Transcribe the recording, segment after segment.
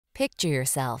Picture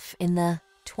yourself in the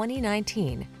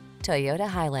 2019 Toyota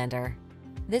Highlander.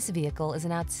 This vehicle is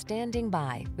an outstanding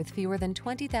buy with fewer than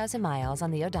 20,000 miles on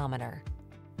the odometer.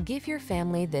 Give your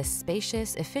family this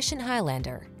spacious, efficient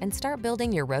Highlander and start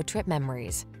building your road trip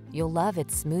memories. You'll love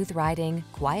its smooth riding,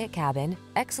 quiet cabin,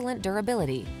 excellent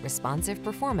durability, responsive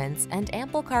performance, and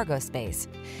ample cargo space,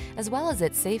 as well as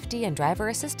its safety and driver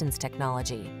assistance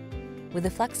technology. With a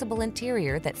flexible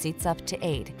interior that seats up to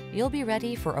 8, you'll be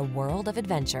ready for a world of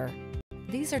adventure.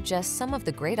 These are just some of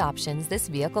the great options this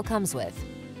vehicle comes with: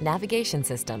 navigation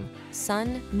system,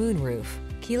 sun, moonroof,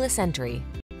 keyless entry,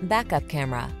 backup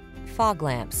camera, fog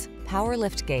lamps, power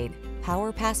liftgate,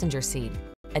 power passenger seat,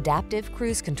 adaptive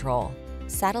cruise control,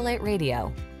 satellite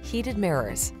radio, heated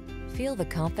mirrors. Feel the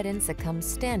confidence that comes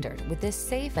standard with this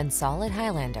safe and solid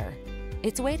Highlander.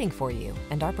 It's waiting for you,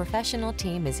 and our professional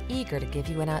team is eager to give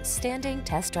you an outstanding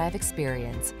test drive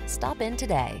experience. Stop in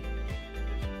today.